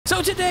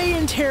So today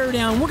in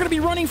Teardown, we're going to be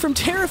running from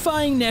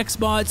terrifying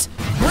Nextbots,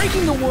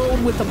 breaking the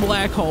world with a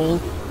black hole,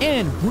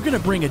 and we're going to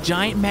bring a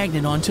giant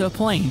magnet onto a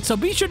plane. So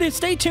be sure to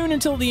stay tuned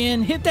until the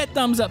end, hit that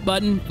thumbs up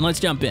button, and let's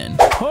jump in.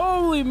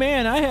 Holy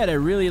man, I had a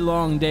really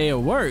long day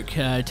of work.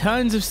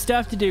 Tons of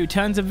stuff to do,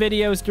 tons of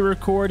videos to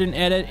record and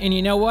edit, and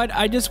you know what?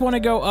 I just want to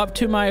go up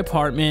to my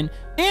apartment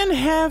and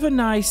have a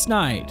nice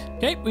night.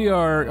 Okay, we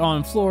are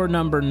on floor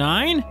number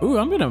 9. Ooh,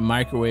 I'm gonna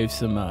microwave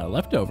some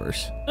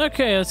leftovers.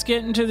 Okay, let's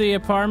get into the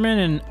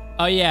apartment and,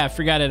 oh yeah, I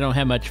forgot I don't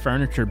have much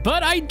furniture,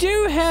 but I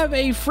do have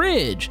a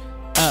fridge.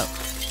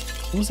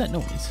 What was that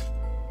noise?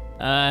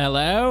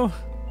 Hello?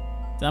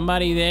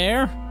 Somebody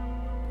there?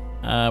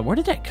 Where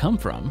did that come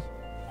from?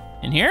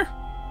 In here?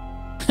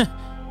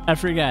 I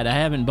forgot, I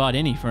haven't bought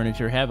any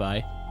furniture, have I?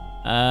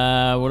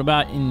 What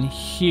about in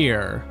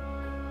here?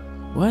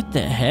 What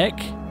the heck?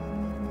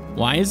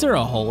 Why is there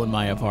a hole in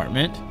my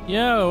apartment?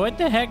 Yo, what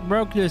the heck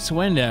broke this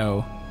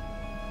window?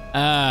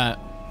 Well,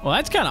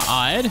 that's kind of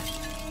odd.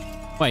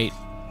 Wait,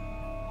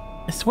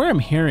 I swear I'm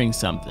hearing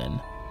something.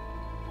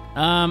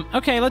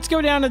 Okay, let's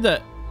go down to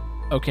the...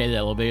 Okay, the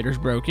elevator's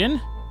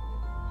broken.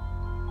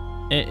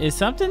 Is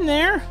something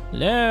there?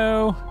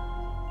 Hello?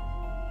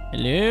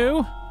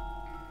 Hello?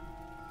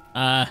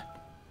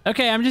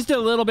 Okay, I'm just a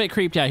little bit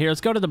creeped out here.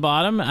 Let's go to the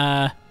bottom.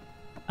 I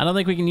don't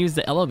think we can use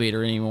the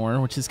elevator anymore,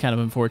 which is kind of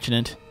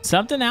unfortunate.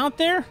 Something out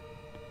there?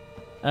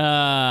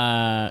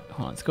 Hold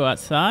on, let's go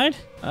outside.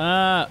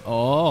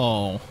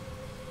 Oh.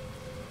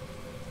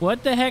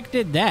 What the heck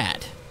did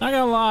that? Not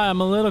gonna lie,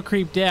 I'm a little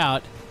creeped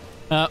out.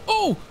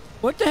 Oh!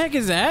 What the heck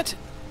is that?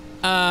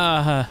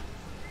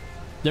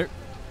 There...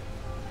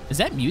 Is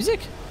that music?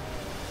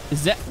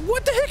 Is that...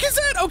 What the heck is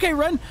that? Okay,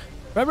 run.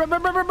 Run, run,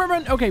 run, run, run, run,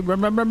 run. Okay,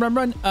 run, run, run, run,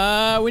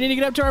 run. We need to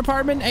get up to our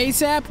apartment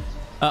ASAP.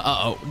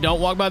 Uh-oh,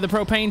 don't walk by the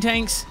propane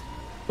tanks.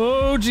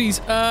 Oh, geez.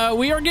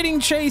 We are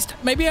getting chased.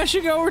 Maybe I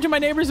should go over to my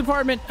neighbor's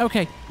apartment.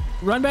 Okay,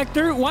 run back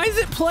through. Why is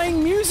it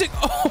playing music?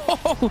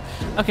 Oh,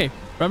 okay.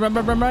 Run, run,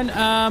 run, run,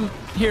 run.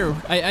 Here,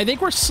 I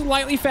think we're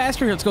slightly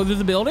faster here. Let's go through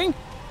the building.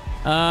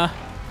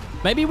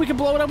 Maybe we can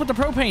blow it up with the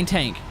propane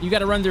tank. You got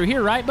to run through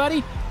here, right,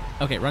 buddy?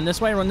 Okay, run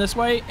this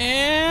way,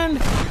 and...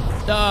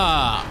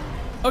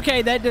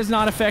 Okay, that does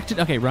not affect it.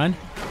 Okay, run.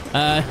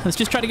 Let's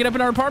just try to get up in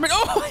our apartment.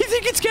 Oh, I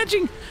think it's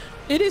catching.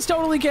 It is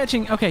totally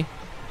catching. Okay.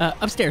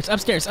 Upstairs. I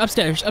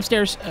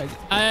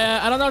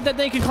don't know if that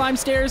thing can climb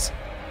stairs.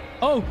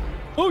 Oh,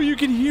 you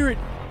can hear it.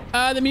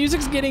 The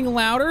music's getting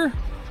louder.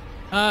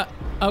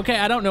 Okay,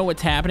 I don't know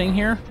what's happening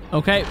here.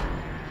 Okay.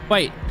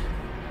 Wait.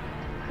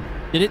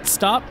 Did it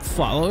stop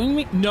following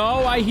me?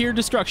 No, I hear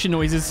destruction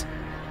noises.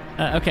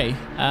 Okay.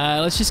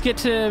 Let's just get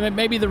to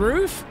maybe the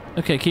roof.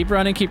 Okay, keep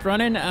running.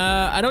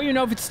 I don't even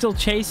know if it's still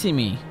chasing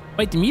me.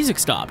 Wait, the music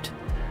stopped.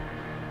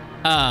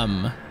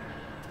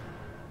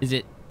 Is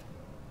it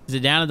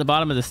down at the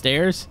bottom of the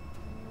stairs?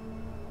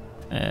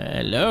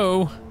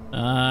 Hello?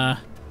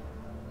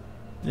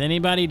 Is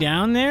anybody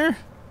down there?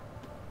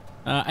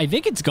 I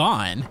think it's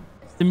gone.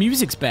 The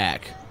music's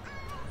back.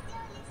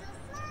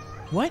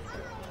 What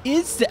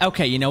is that?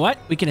 Okay, you know what?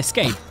 We can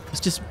escape. Let's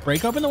just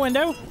break open the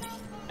window.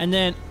 And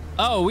then,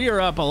 oh, we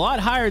are up a lot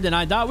higher than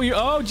I thought we were.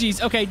 Oh,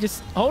 geez. Okay,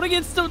 just hold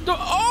against the door.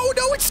 Oh,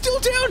 no, it's still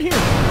down here.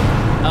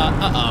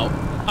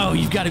 Uh-oh. Oh,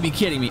 you've got to be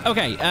kidding me.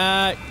 Okay,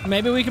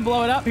 maybe we can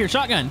blow it up. Here,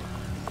 shotgun.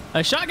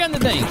 Shotgun the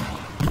thing.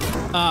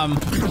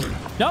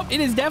 Nope, it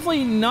is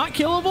definitely not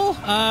killable.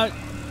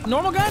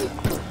 Normal gun?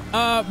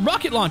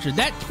 Rocket launcher.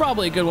 That's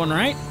probably a good one,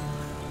 right?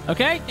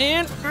 Okay,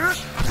 and...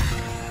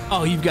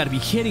 Oh, you've got to be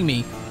kidding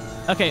me.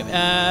 Okay,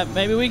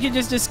 maybe we can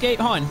just escape.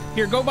 Hold on.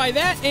 Here, go by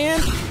that,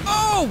 and...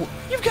 Oh!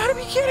 You've got to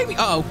be kidding me.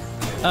 Uh-oh.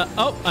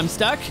 Oh, I'm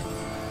stuck.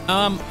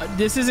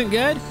 This isn't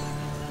good.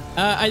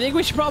 I think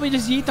we should probably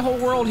just yeet the whole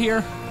world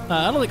here.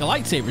 I don't think a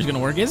lightsaber's gonna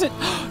work, is it?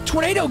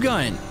 Tornado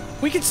gun!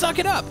 We can suck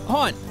it up.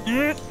 Hold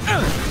on.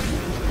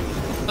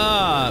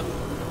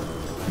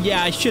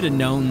 Yeah, I should have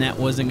known that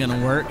wasn't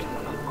gonna work.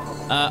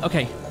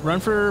 Okay, run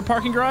for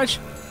parking garage.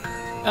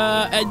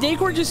 I think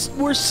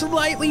we're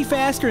slightly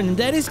faster, and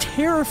that is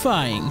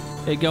terrifying.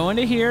 Okay, go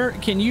into here.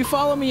 Can you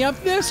follow me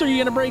up this, or are you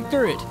gonna break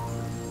through it?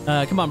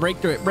 Come on, break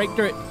through it.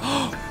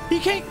 He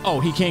can't. Oh,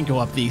 he can't go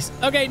up these.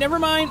 Okay, never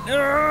mind.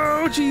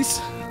 Oh,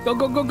 jeez. Go.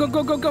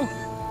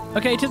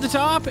 Okay, to the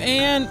top,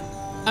 and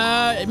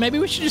maybe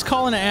we should just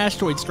call in an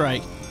asteroid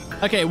strike.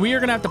 Okay, we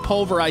are gonna have to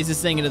pulverize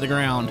this thing into the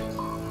ground.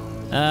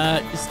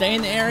 Stay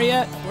in the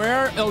area.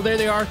 Where? Oh, there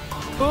they are.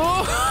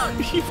 Oh,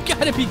 you've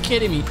got to be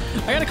kidding me.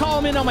 I gotta call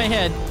them in on my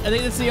head. I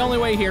think that's the only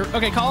way here.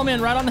 Okay, call them in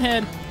right on the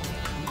head.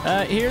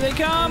 Here they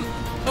come.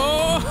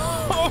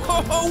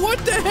 Oh, what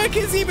the heck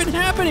is even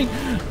happening?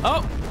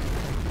 Oh.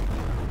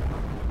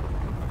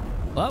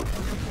 Well,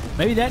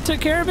 maybe that took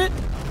care of it.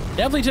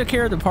 Definitely took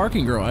care of the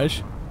parking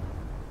garage.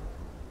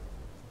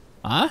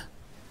 Huh?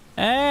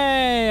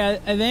 Hey,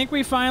 I think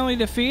we finally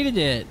defeated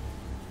it.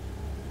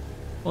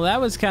 Well,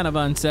 that was kind of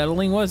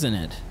unsettling, wasn't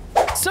it?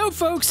 So,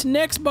 folks,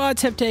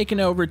 Nextbots have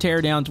taken over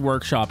Teardown's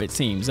workshop, it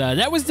seems.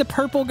 That was the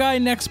purple guy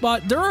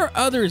Nextbot. There are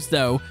others,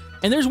 though,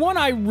 and there's one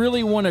I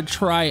really want to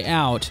try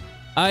out.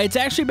 It's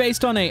actually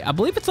based on I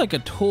believe it's like a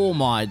tool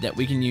mod that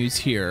we can use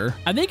here.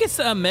 I think it's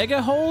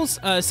mega holes.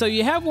 So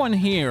you have one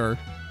here.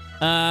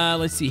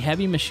 Let's see,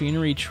 heavy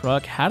machinery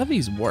truck. How do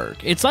these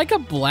work? It's like a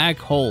black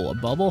hole, a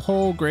bubble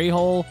hole, gray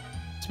hole,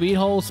 speed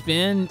hole,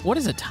 spin. What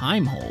is a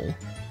time hole?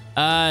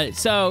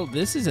 So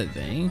this is a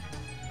thing.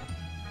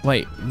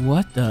 Wait,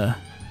 what the?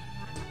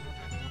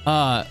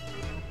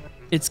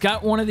 It's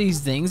got one of these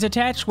things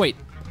attached. Wait.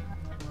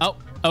 Oh,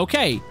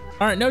 okay.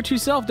 All right, note to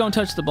self, don't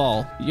touch the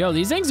ball. Yo,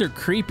 these things are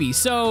creepy.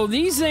 So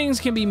these things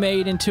can be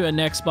made into a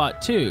next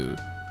spot too.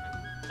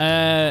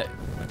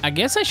 I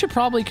guess I should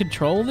probably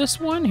control this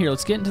one. Here,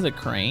 let's get into the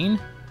crane.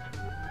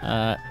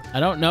 I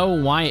don't know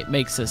why it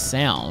makes a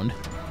sound.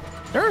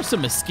 There are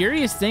some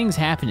mysterious things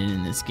happening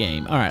in this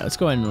game. All right, let's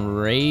go ahead and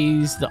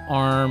raise the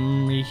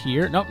arm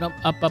here. Nope, nope,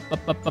 up, up,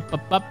 up, up, up,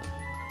 up, up.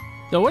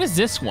 So what does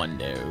this one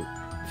do?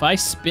 If I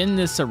spin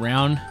this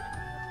around,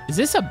 is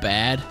this a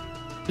bad?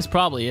 This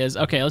probably is.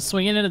 Okay, let's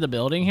swing it into the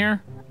building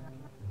here.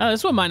 Oh,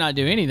 this one might not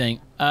do anything.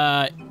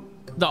 The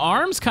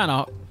arm's kind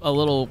of a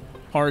little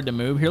hard to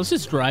move. Here, let's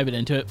just drive it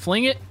into it.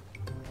 Fling it.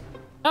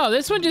 Oh,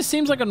 this one just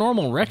seems like a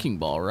normal wrecking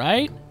ball,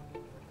 right?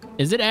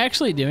 Is it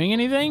actually doing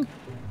anything?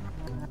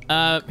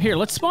 Here,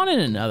 let's spawn in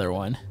another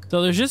one.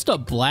 So there's just a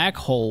black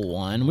hole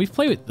one. We've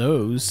played with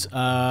those.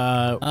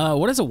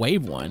 What is a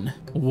wave one?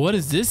 What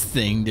does this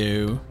thing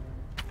do?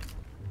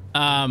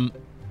 I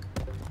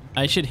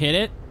should hit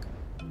it.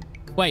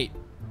 Wait,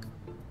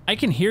 I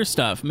can hear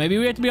stuff. Maybe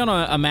we have to be on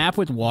a map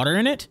with water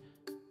in it.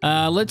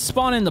 Let's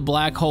spawn in the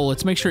black hole.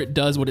 Let's make sure it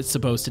does what it's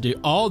supposed to do.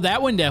 Oh,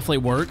 that one definitely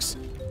works.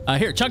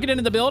 Here, chuck it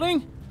into the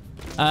building.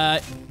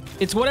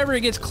 It's whatever it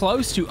gets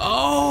close to.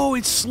 Oh,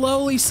 it's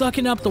slowly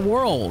sucking up the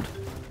world.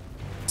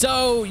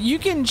 So you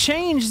can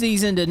change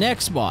these into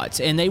next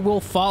spots and they will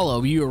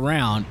follow you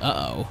around.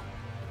 Uh-oh.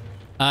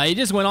 It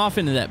just went off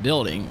into that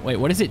building. Wait,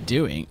 what is it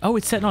doing? Oh,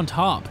 it's sitting on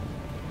top.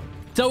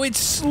 So it's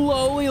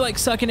slowly like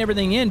sucking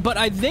everything in, but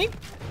I think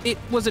it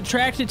was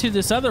attracted to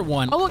this other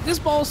one. Oh, look, this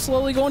ball's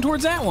slowly going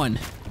towards that one.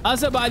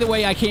 Also, by the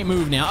way, I can't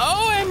move now.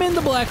 Oh, I'm in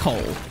the black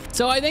hole.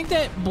 So I think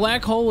that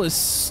black hole is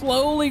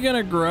slowly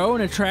gonna grow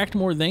and attract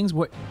more things.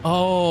 What?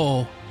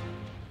 Oh.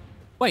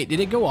 Wait, did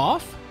it go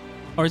off?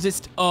 Or is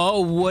this, oh,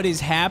 what is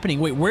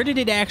happening? Wait, where did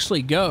it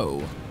actually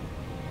go?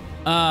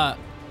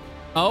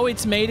 Oh,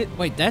 it's made it,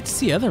 wait, that's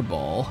the other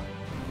ball.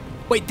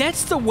 Wait,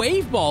 that's the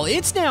wave ball.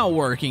 It's now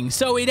working.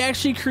 So it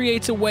actually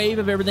creates a wave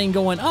of everything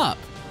going up.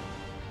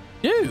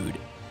 Dude,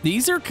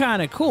 these are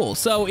kind of cool.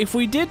 So if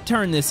we did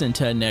turn this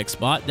into a next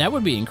spot, that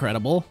would be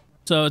incredible.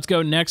 So let's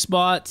go next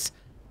spots.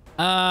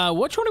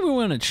 Which one do we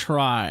want to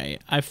try?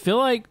 I feel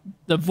like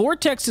the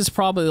vortex is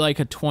probably like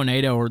a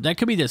tornado, or that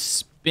could be the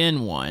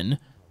spin one.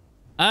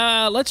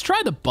 Let's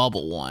try the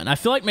bubble one. I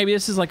feel like maybe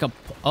this is like a,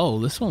 oh,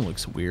 this one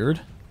looks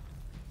weird.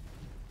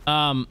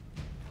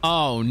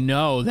 Oh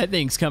no, that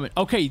thing's coming.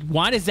 Okay,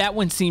 why does that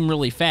one seem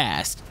really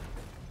fast?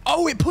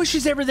 Oh, it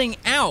pushes everything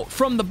out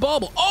from the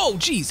bubble. Oh,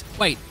 geez.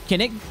 Wait,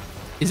 can it,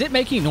 is it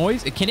making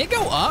noise? Can it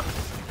go up?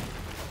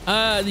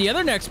 The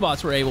other next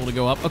spots were able to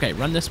go up. Okay,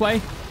 run this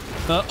way.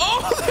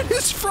 Oh, that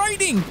is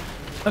frightening.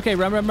 Okay,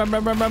 run, run, run,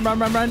 run, run, run, run,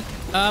 run,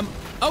 run.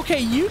 Okay,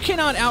 you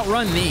cannot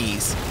outrun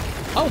these.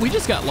 Oh, we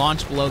just got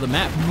launched below the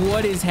map.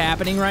 What is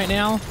happening right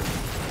now?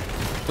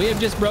 We have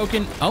just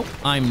broken, oh,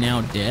 I'm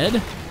now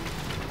dead.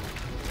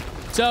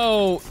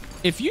 So,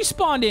 if you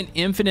spawned an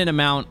infinite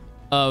amount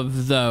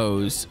of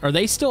those, are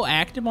they still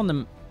active on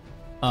the,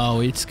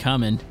 oh, it's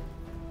coming.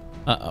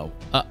 Uh-oh,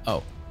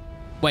 uh-oh.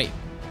 Wait,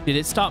 did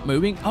it stop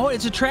moving? Oh,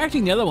 it's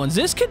attracting the other ones.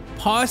 This could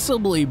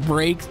possibly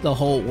break the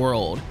whole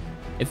world.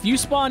 If you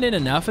spawned in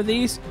enough of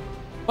these,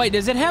 wait,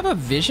 does it have a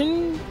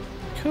vision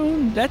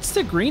cone? That's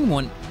the green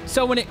one.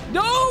 So when it,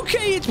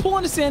 okay, it's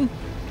pulling us in.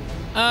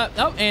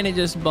 Oh, and it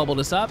just bubbled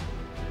us up.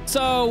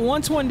 So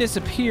once one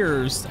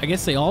disappears, I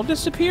guess they all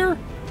disappear.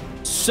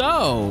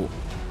 So,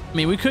 I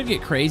mean, we could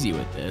get crazy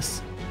with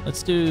this.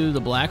 Let's do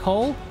the black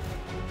hole.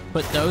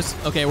 Put those,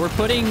 okay, we're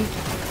putting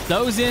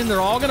those in.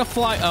 They're all gonna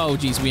fly. Oh,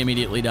 geez, we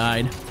immediately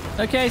died.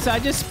 Okay, so I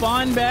just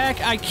spawned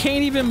back. I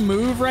can't even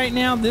move right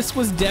now. This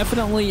was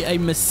definitely a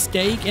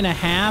mistake and a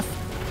half.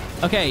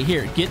 Okay,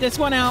 here, get this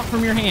one out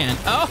from your hand.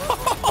 Oh,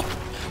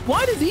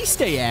 why do these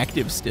stay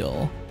active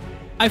still?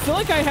 I feel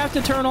like I have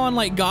to turn on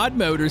like God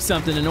mode or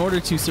something in order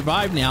to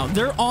survive now.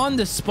 They're on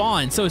the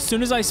spawn, so as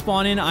soon as I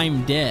spawn in,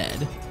 I'm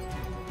dead.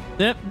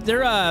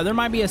 There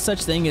might be a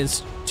such thing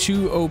as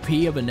too OP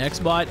of a next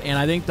bot, and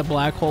I think the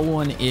black hole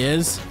one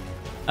is.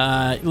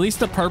 At least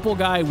the purple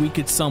guy, we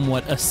could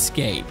somewhat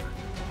escape.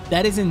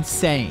 That is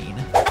insane.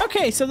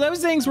 Okay, so those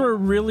things were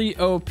really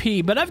OP,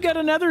 but I've got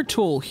another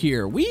tool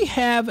here. We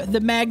have the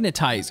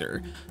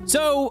magnetizer.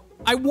 So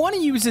I want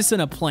to use this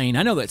in a plane.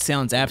 I know that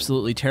sounds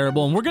absolutely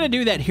terrible, and we're going to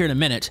do that here in a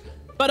minute,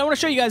 but I want to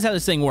show you guys how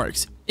this thing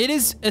works. It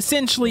is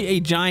essentially a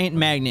giant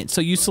magnet. So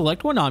you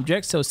select one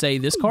object, so say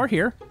this car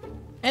here,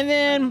 and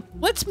then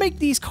let's make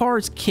these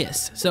cars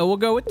kiss. So we'll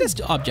go with this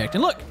object,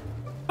 and look,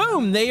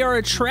 boom, they are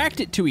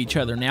attracted to each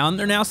other now, and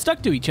they're now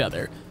stuck to each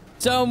other.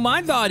 So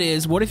my thought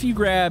is, what if you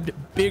grabbed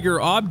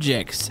bigger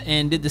objects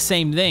and did the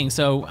same thing.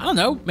 So I don't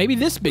know, maybe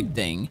this big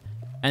thing.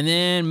 And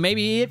then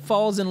maybe it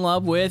falls in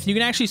love with, you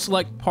can actually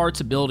select parts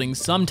of buildings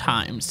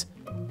sometimes.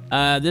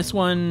 This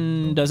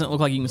one doesn't look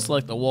like you can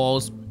select the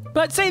walls,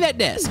 but say that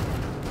desk.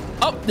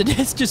 Oh, the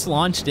desk just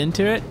launched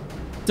into it.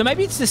 So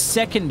maybe it's the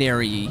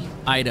secondary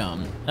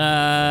item.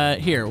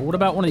 Here, what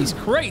about one of these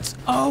crates?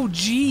 Oh,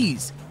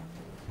 geez.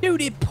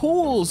 Dude, it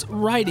pulls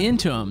right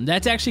into them.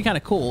 That's actually kind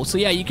of cool. So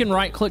yeah, you can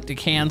right click to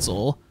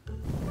cancel.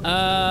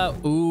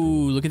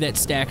 Ooh, look at that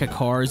stack of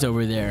cars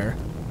over there.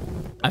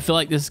 I feel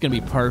like this is gonna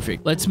be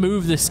perfect. Let's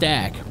move the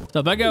stack. So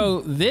if I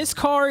go, this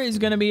car is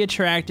gonna be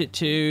attracted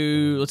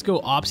to, let's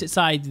go opposite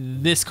side,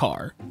 this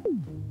car.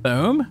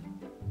 Boom.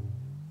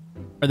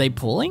 Are they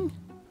pulling?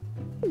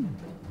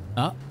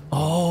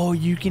 Oh,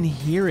 you can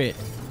hear it.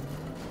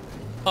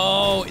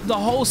 Oh, the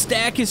whole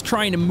stack is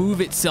trying to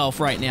move itself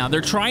right now. They're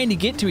trying to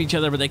get to each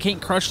other, but they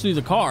can't crush through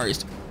the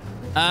cars.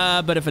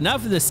 But if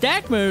enough of the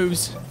stack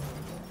moves,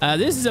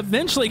 this is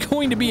eventually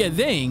going to be a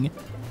thing.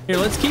 Here,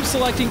 let's keep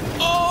selecting.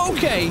 Oh,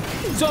 okay.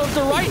 So if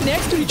they're right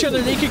next to each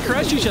other, they could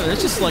crush each other.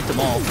 Let's just select them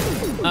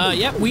all.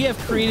 Yep, we have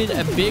created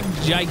a big,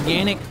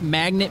 gigantic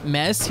magnet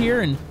mess here,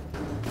 and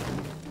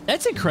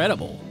that's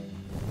incredible.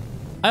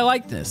 I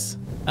like this.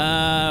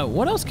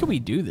 What else can we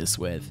do this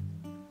with?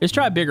 Let's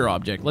try a bigger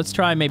object. Let's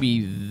try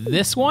maybe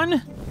this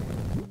one.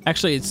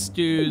 Actually, let's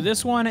do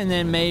this one and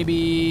then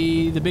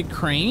maybe the big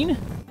crane.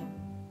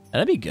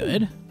 That'd be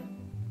good.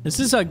 This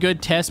is a good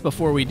test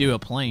before we do a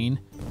plane.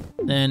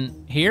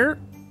 Then here,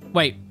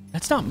 wait,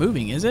 that's not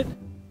moving, is it?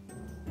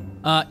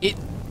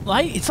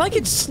 It's like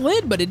it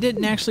slid, but it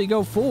didn't actually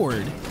go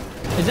forward.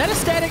 Is that a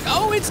static?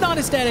 Oh, it's not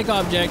a static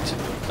object.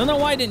 Don't know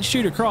why it didn't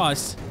shoot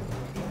across.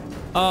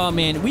 Oh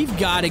man, we've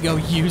got to go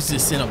use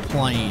this in a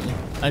plane.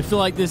 I feel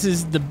like this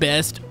is the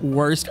best,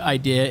 worst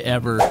idea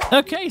ever.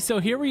 Okay, so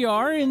here we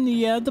are in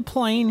the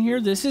plane here.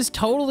 This is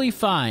totally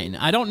fine.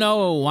 I don't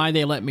know why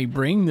they let me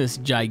bring this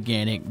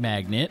gigantic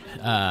magnet.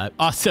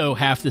 Also,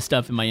 half the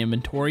stuff in my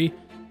inventory.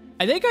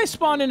 I think I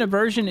spawned in a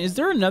version. Is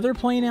there another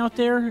plane out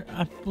there?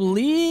 I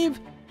believe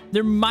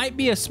there might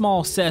be a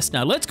small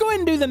Cessna. Let's go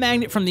ahead and do the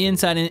magnet from the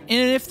inside. And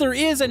if there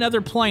is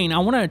another plane, I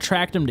want to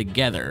attract them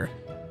together.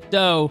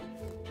 So,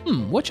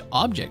 which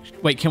object?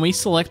 Wait, can we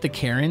select the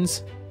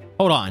Karens?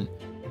 Hold on.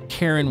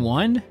 Karen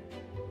 1,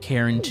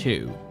 Karen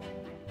 2.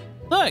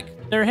 Look,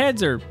 their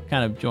heads are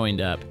kind of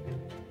joined up.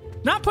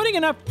 Not putting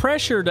enough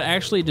pressure to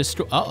actually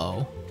destroy.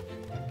 Uh-oh.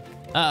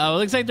 Uh-oh,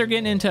 looks like they're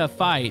getting into a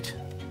fight.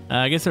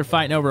 I guess they're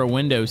fighting over a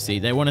window seat.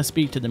 They want to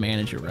speak to the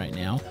manager right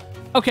now.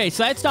 Okay,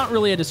 so that's not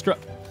really a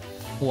destructive.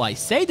 Well, I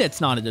say that's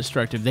not a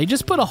destructive. They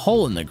just put a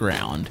hole in the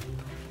ground.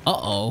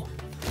 Uh-oh.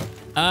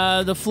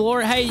 The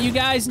floor. Hey, you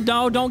guys,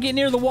 no, don't get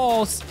near the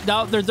walls.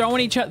 No, they're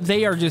throwing each other.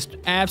 They are just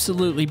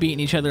absolutely beating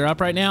each other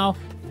up right now.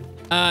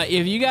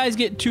 If you guys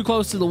get too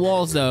close to the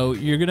walls, though,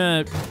 you're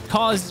gonna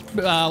cause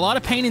a lot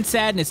of pain and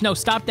sadness. No,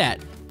 stop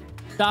that.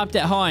 Stop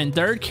that. Hold on.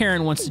 Third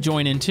Karen wants to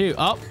join in, too.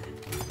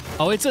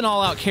 Oh, it's an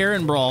all-out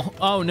Karen brawl.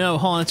 Oh, no.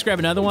 Hold on. Let's grab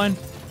another one.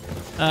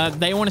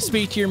 They want to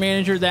speak to your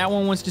manager. That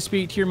one wants to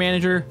speak to your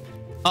manager.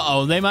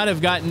 Uh-oh. They might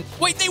have gotten...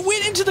 Wait, they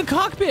went into the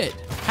cockpit.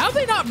 How have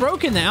they not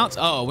broken the outs?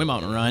 Oh, we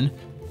might run.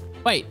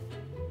 Wait.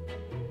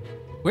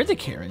 Where'd the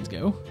Karens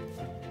go?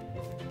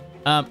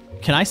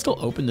 Can I still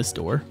open this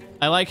door?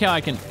 I like how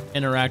I can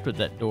interact with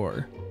that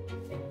door.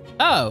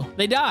 Oh,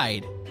 they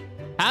died.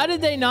 How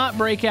did they not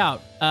break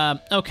out?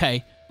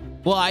 Okay.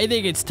 Well, I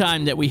think it's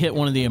time that we hit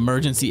one of the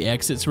emergency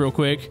exits real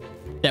quick.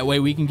 That way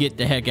we can get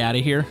the heck out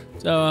of here.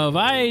 So if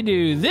I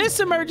do this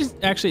emergency...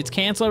 Actually, it's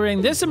cancel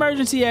everything. This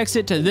emergency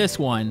exit to this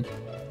one.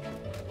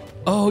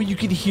 Oh, you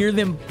can hear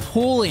them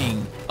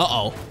pulling.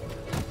 Uh-oh.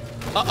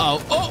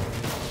 Uh-oh. Oh!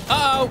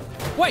 Uh-oh.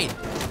 Wait.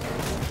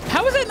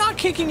 How is that not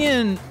kicking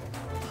in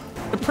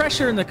the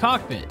pressure in the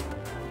cockpit?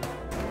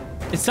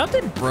 Is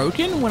something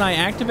broken when I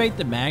activate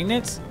the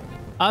magnets?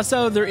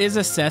 Also, there is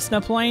a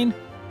Cessna plane.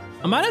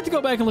 I might have to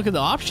go back and look at the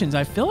options.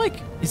 I feel like,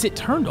 is it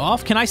turned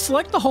off? Can I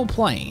select the whole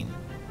plane?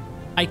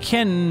 I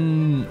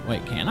can,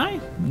 wait, can I?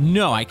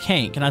 No, I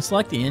can't. Can I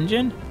select the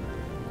engine?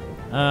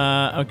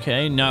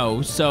 Okay,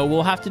 no. So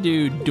we'll have to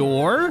do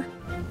door.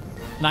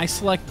 And I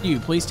select you.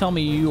 Please tell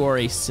me you are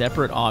a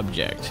separate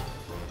object.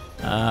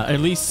 At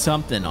least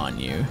something on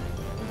you.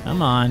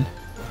 Come on.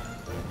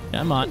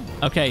 Come on.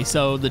 Okay,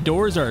 so the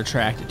doors are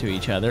attracted to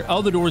each other.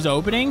 Oh, the door's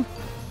opening?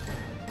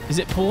 Is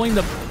it pulling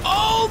the...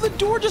 Oh, the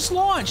door just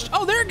launched.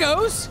 Oh, there it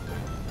goes.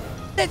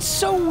 That's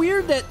so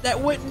weird that that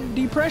wouldn't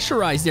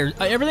depressurize there.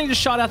 Everything just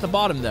shot out the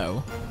bottom,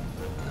 though.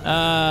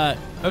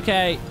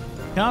 Okay.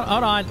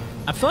 Hold on.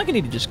 I feel like I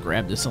need to just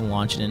grab this and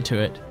launch it into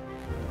it.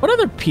 What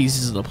other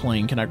pieces of the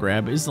plane can I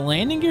grab? Is the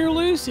landing gear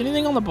loose?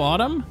 Anything on the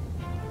bottom?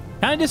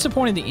 Kind of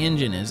disappointed the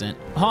engine isn't.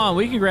 Hold on,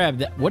 we can grab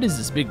that. What is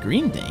this big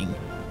green thing?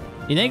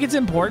 You think it's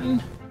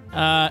important?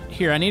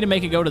 Here, I need to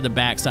make it go to the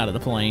back side of the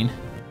plane.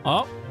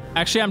 Oh,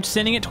 actually, I'm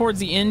sending it towards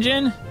the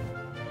engine.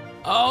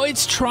 Oh,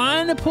 it's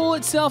trying to pull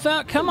itself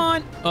out. Come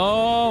on.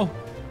 Oh.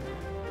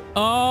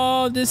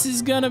 Oh, this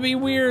is gonna be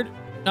weird.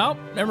 Oh,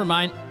 never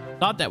mind.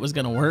 Thought that was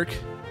gonna work.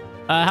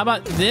 How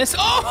about this?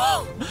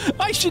 Oh,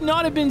 I should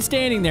not have been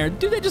standing there.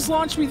 Dude, that just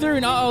launched me through.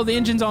 And uh-oh, the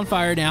engine's on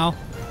fire now.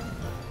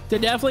 So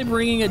definitely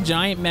bringing a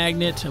giant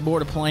magnet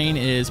aboard a plane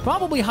is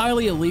probably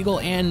highly illegal,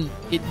 and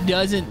it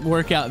doesn't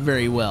work out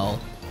very well.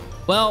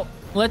 Well,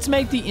 let's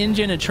make the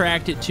engine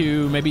attract it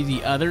to maybe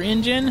the other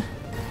engine.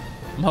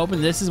 I'm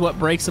hoping this is what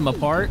breaks them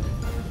apart.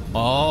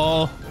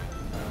 Oh,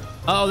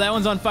 that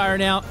one's on fire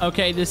now.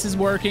 Okay, this is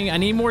working. I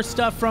need more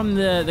stuff from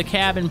the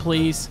cabin,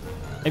 please.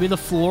 Maybe the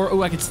floor.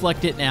 Oh, I can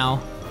select it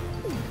now.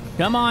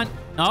 Come on.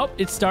 Oh,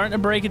 it's starting to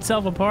break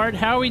itself apart.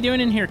 How are we doing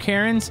in here,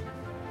 Karens?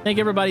 I think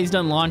everybody's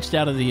done launched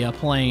out of the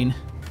plane.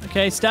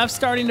 Okay, stuff's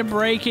starting to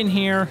break in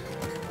here.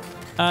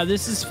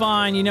 This is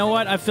fine. You know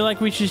what? I feel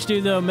like we should just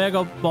do the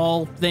Omega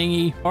Ball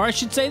thingy. Or I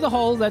should say the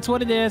hole. That's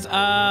what it is.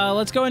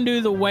 Let's go and do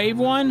the wave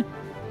one.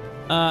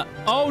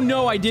 Oh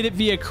no, I did it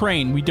via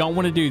crane. We don't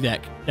want to do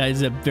that. That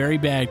is a very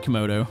bad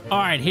Camodo. All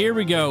right, here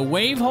we go.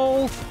 Wave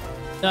hole.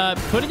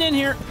 Put it in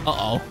here.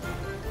 Uh-oh.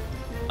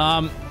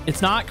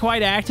 It's not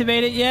quite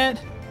activated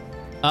yet.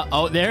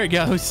 Uh-oh, there it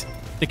goes.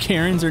 The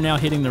Karens are now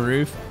hitting the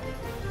roof.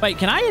 Wait,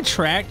 can I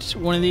attract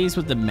one of these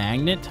with the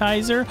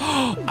magnetizer?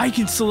 I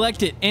can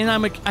select it, and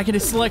I can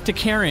select a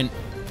Karen.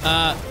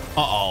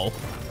 Uh-oh.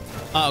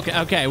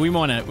 Okay, we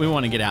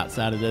wanna get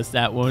outside of this.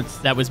 That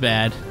was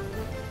bad.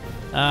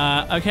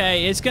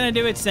 Okay, it's gonna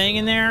do its thing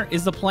in there.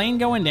 Is the plane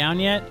going down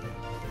yet?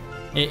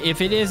 If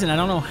it isn't, I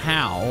don't know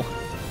how.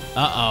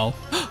 Uh-oh.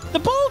 The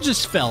ball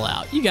just fell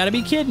out. You gotta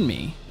be kidding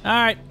me. All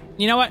right,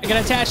 you know what? I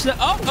gotta attach the...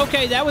 Oh,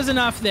 okay, that was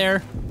enough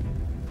there.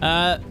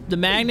 The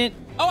magnet...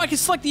 Oh, I can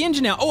select the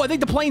engine now. Oh, I think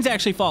the plane's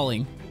actually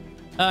falling.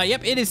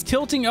 Yep, it is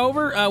tilting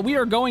over. We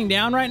are going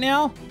down right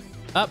now.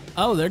 Up.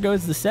 Oh, there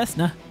goes the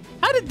Cessna.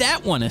 How did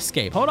that one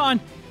escape? Hold on.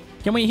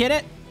 Can we hit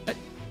it?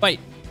 Wait.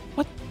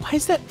 What? Why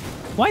is that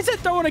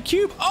throwing a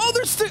cube? Oh,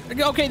 there's...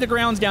 Okay, the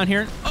ground's down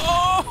here.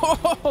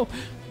 Oh!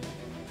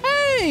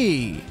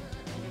 Hey!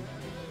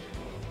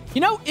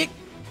 You know, it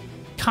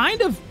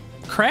kind of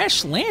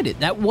crash landed.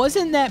 That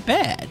wasn't that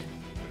bad.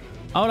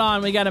 Hold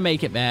on, we gotta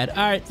make it bad. All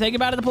right, take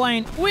him out of the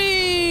plane.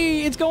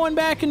 Whee! It's going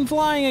back and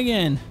flying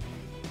again.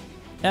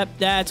 Yep,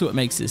 that's what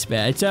makes this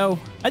bad. So,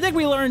 I think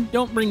we learned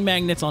don't bring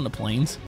magnets on the planes.